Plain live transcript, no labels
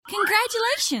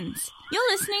Congratulations!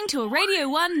 You're listening to a Radio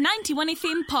 1 91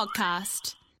 FM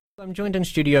podcast. I'm joined in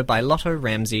studio by Lotto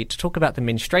Ramsay to talk about the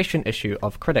menstruation issue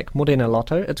of Critic. Morena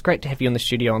Lotto, it's great to have you in the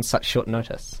studio on such short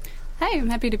notice. Hey, I'm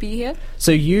happy to be here.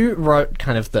 So you wrote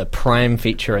kind of the prime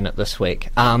feature in it this week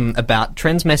about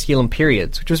transmasculine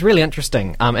periods, which was really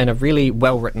interesting and a really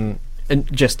well-written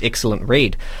and just excellent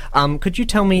read. Could you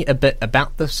tell me a bit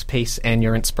about this piece and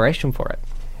your inspiration for it?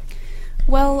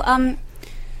 Well,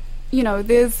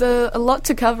 there's a lot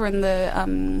to cover in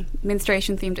the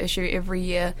menstruation-themed issue every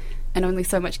year, and only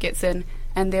so much gets in.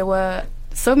 And there were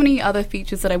so many other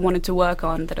features that I wanted to work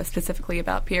on that are specifically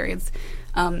about periods.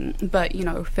 But,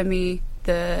 for me,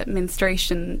 the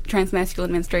transmasculine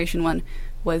menstruation one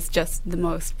was just the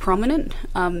most prominent.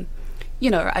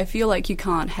 I feel like you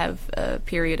can't have a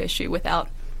period issue without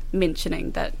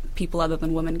mentioning that people other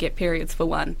than women get periods, for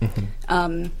one.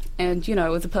 Mm-hmm. And, it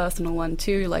was a personal one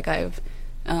too. Like I'm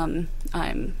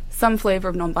some flavour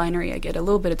of non-binary. I get a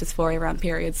little bit of dysphoria around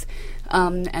periods.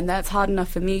 And that's hard enough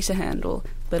for me to handle,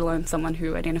 let alone someone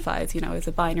who identifies, as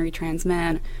a binary trans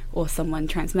man or someone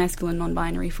transmasculine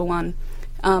non-binary, for one.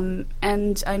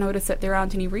 And I noticed that there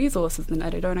aren't any resources in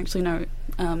that. I don't actually know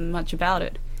much about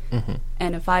it. Mm-hmm.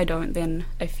 And if I don't, then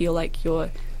I feel like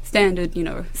your standard,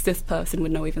 cis person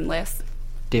would know even less.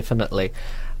 Definitely.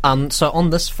 So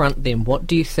on this front then, what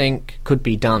do you think could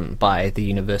be done by the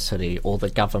university or the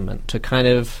government to kind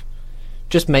of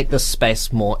just make this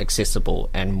space more accessible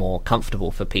and more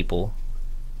comfortable for people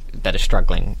that are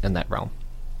struggling in that realm?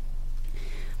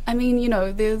 I mean,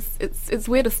 it's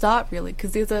where to start, really,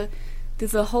 because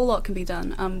there's a whole lot can be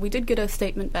done. We did get a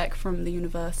statement back from the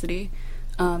university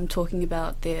talking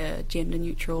about their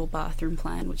gender-neutral bathroom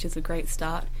plan, which is a great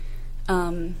start.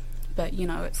 But,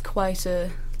 it's quite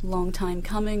a long time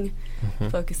coming, mm-hmm.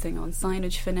 focusing on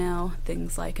signage for now.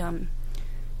 Things like,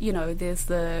 there's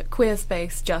the queer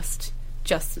space just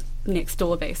next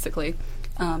door, basically,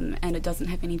 and it doesn't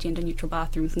have any gender-neutral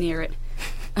bathrooms near it.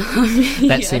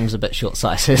 That seems a bit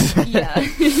short-sighted. Yeah.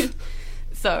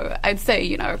 So I'd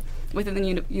say, within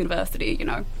the university,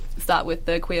 start with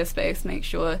the queer space, make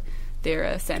sure there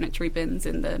are sanitary bins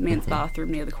in the men's mm-hmm.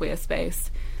 bathroom near the queer space.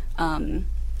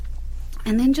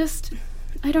 And then just,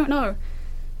 I don't know,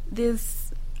 the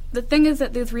thing is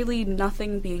that there's really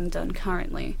nothing being done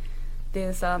currently.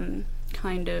 There's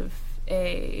kind of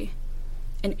an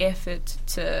effort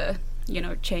to,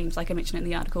 change, like I mentioned in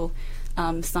the article,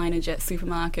 signage at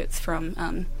supermarkets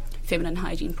from feminine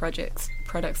hygiene products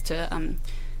to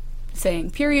saying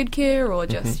period care or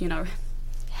just, mm-hmm.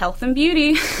 Health and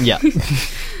beauty. Yeah.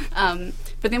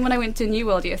 But then when I went to New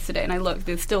World yesterday and I looked,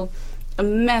 there's still a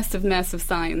massive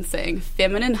sign saying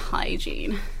feminine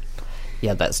hygiene.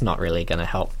 Yeah, that's not really going to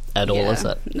help at all, is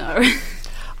it? No.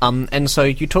 And so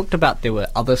you talked about there were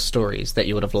other stories that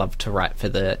you would have loved to write for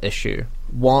the issue.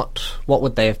 What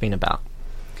would they have been about?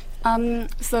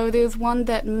 So there's one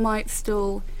that might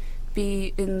still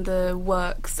be in the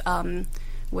works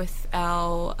with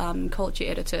our culture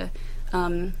editor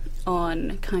on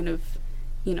kind of,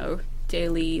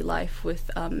 daily life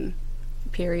with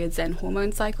periods and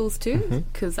hormone cycles too.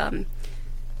 Because,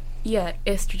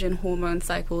 estrogen hormone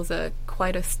cycles are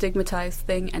quite a stigmatized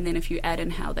thing, and then if you add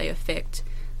in how they affect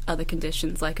other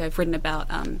conditions, like I've written about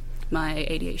my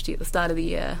ADHD at the start of the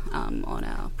year on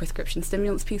our prescription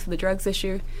stimulants piece of the drugs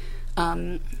issue,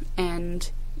 and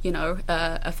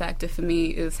a factor for me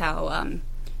is how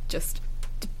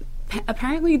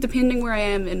apparently depending where I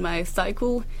am in my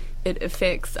cycle, it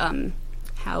affects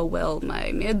how well my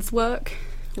meds work,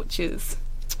 which is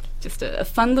just a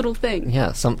fun little thing.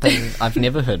 Yeah, something I've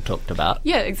never heard talked about.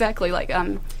 Yeah, exactly. Like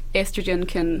estrogen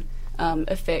can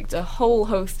affect a whole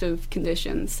host of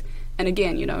conditions. And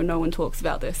again, no one talks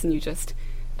about this and you just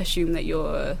assume that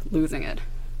you're losing it.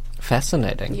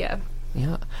 Fascinating. Yeah.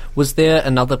 Yeah. Was there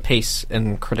another piece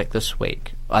in Critic this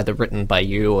week, either written by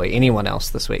you or anyone else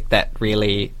this week, that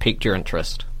really piqued your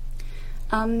interest?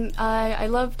 I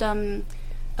loved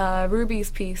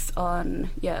Ruby's piece on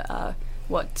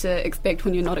what to expect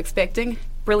when you're not expecting.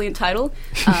 Brilliant title.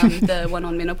 The one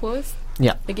on menopause.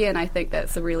 Yeah. Again, I think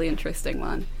that's a really interesting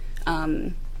one.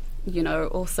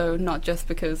 Also not just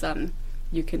because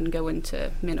you can go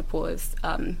into menopause,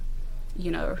 when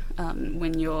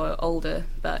you're older,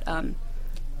 but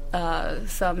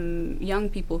some young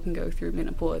people can go through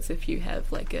menopause if you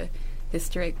have like a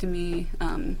hysterectomy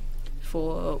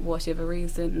for whatever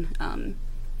reason,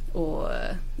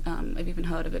 or I've even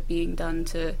heard of it being done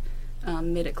to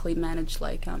medically manage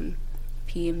like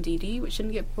PMDD, which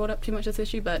didn't get brought up too much as this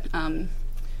issue, but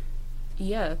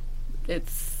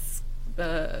it's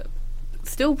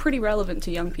still pretty relevant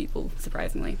to young people,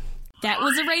 surprisingly. That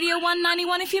was a Radio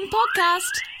 191 FM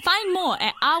podcast. Find more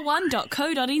at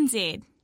r1.co.nz.